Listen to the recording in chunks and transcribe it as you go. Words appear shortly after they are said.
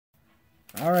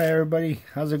Alright everybody,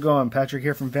 how's it going? Patrick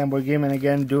here from Fanboy Gaming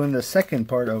again, doing the second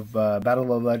part of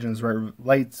Battle of Legends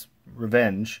Light's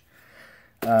Revenge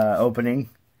opening.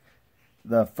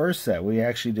 The first set, we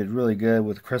actually did really good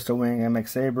with Crystal Wing, MX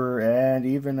Saber, and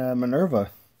even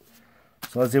Minerva.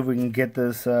 So let's see if we can get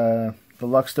this, the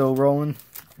Luxto rolling.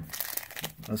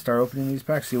 Let's start opening these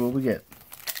packs, see what we get.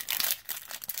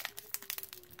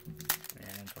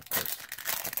 And of course,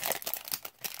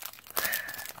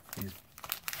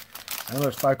 I know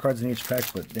there's 5 cards in each pack,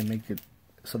 but they make it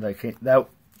so that you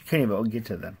can't even get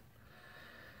to them.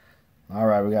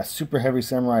 Alright, we got Super Heavy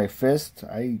Samurai Fist.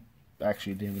 I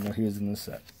actually didn't even know he was in this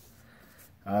set.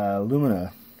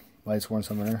 Lumina, Lightsworn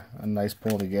Summoner, a nice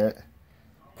pull to get.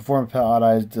 Performance Pal Odd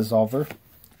Eyes Dissolver.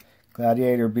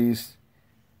 Gladiator Beast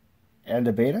and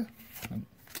a Beta.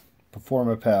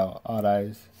 Performance Pal Odd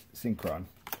Eyes Synchron.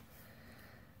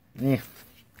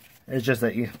 It's just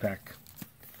that pack.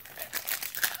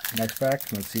 Next pack,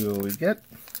 let's see what we get.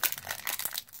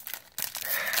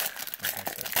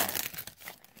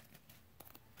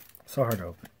 So hard to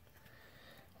open.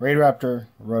 Raid Raptor,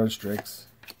 Rotostrix,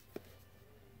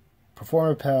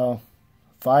 Performer Pal,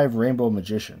 5 Rainbow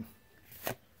Magician,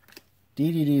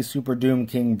 DDD Super Doom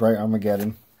King Bright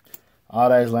Armageddon,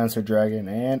 Odd Eyes Lancer Dragon,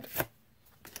 and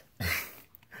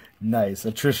nice,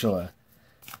 a Trishula.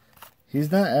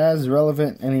 He's not as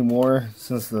relevant anymore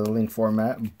since the Link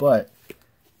format, but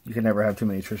you can never have too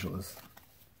many Trishulas.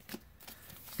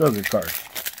 Still a good card.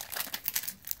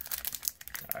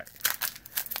 Alright.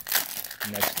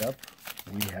 Next up,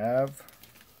 we have...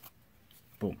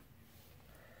 boom.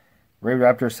 Raid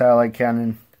Raptor Satellite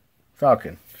Cannon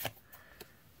Falcon.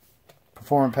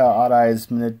 Performance Pal Odd Eyes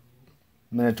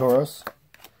Minotauros.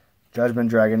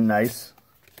 Judgment Dragon, nice.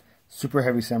 Super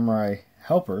Heavy Samurai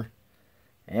Helper.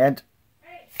 And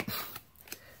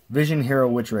Vision Hero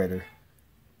Witch Raider.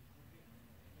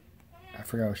 I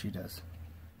forgot what she does.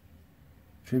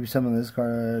 Should be some of this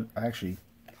card. Actually,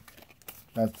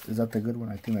 is that the good one?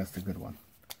 I think that's the good one.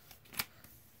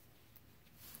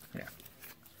 Yeah.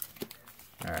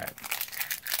 Alright.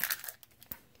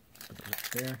 Put those up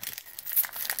there.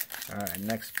 Alright,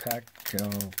 next pack.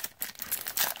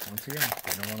 Once again,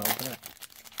 I don't want to open it.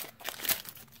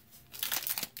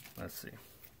 Let's see.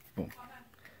 Boom.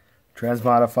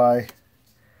 Transmodify.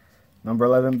 Number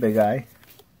 11, Big Eye.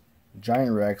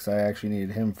 Giant Rex, I actually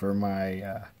needed him for my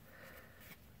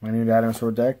my new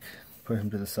Dinosaur deck. Put him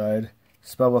to the side.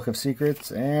 Spellbook of Secrets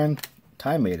and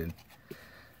Time Maiden.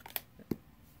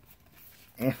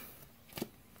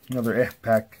 Another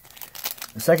pack.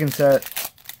 The second set,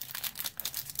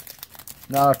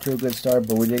 not off to a good start,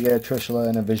 but we did get a Trishula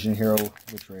and a Vision Hero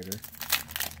Witch Raider.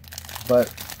 But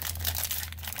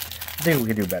I think we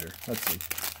could do better. Let's see.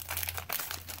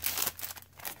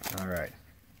 Alright.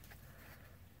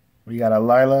 We got a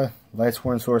Lila,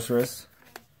 Lightsworn Sorceress,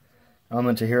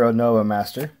 Elemental Hero Nova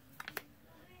Master,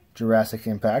 Jurassic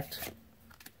Impact,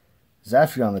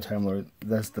 Zaphion the Time Lord,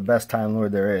 that's the best Time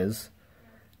Lord there is,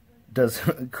 does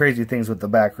crazy things with the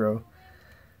back row.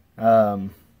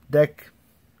 Deck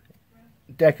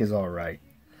is alright.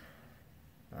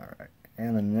 Alright,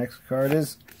 and the next card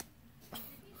is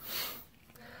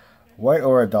White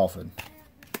Aura Dolphin.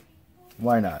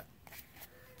 Why not?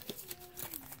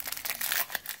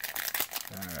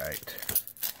 Alright,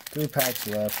 3 packs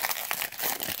left.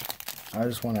 I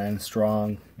just want to end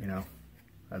strong, you know.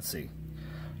 Let's see.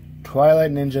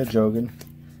 Twilight Ninja Jogan,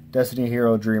 Destiny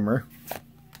Hero Dreamer,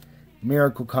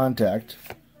 Miracle Contact,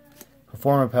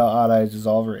 Performance Pal Odd Eyes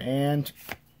Dissolver, and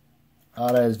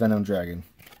Odd Eyes Venom Dragon.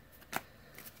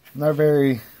 I'm not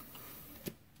very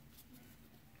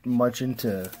much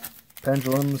into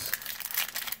pendulums.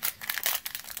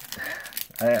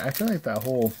 I feel like that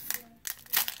whole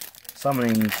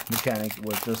summoning mechanic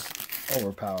was just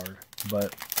overpowered,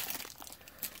 but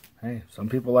hey, some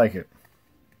people like it.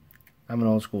 I'm an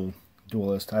old school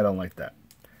duelist. I don't like that.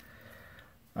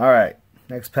 Alright,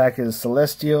 next pack is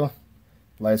Celestial,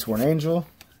 Lightsworn Angel,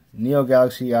 Neo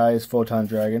Galaxy Eyes Photon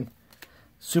Dragon,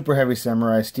 Super Heavy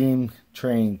Samurai Steam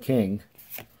Train King,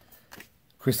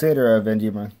 Crusader of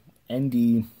Endymion,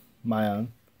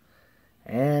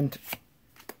 and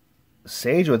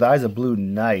Sage with Eyes of Blue.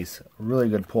 Nice. Really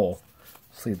good pull.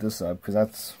 Let's leave this up because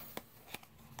that's,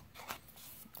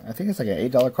 I think it's like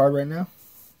an $8 card right now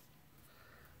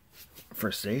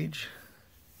for Sage.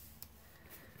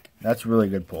 That's a really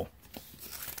good pull.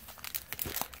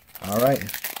 Alright,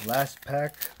 last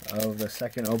pack of the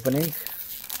second opening.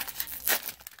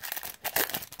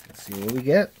 Let's see what we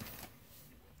get.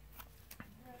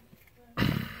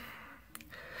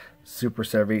 Super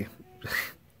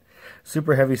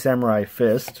Heavy Samurai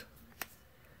Fist,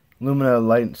 Lumina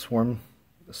Lightsworn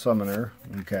Summoner.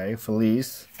 Okay,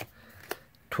 Felice.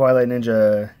 Twilight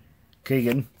Ninja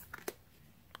Kagan.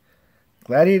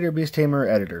 Gladiator Beast Tamer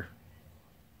Editor.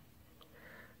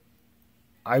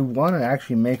 I want to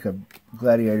actually make a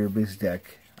Gladiator Beast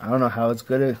deck. I don't know how it's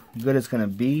good it's going to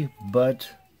be, but,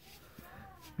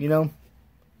 you know,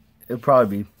 it'll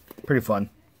probably be pretty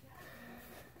fun.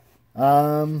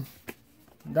 Not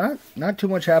too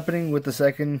much happening with the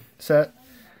second set,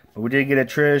 but we did get a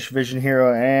Trish, Vision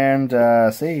Hero,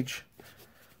 and Sage,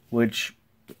 which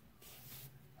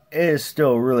is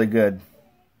still really good.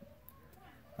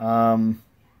 Yeah,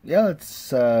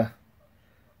 let's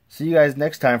see you guys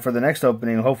next time for the next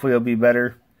opening. Hopefully it'll be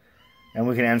better, and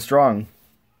we can end strong.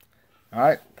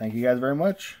 Alright, thank you guys very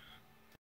much.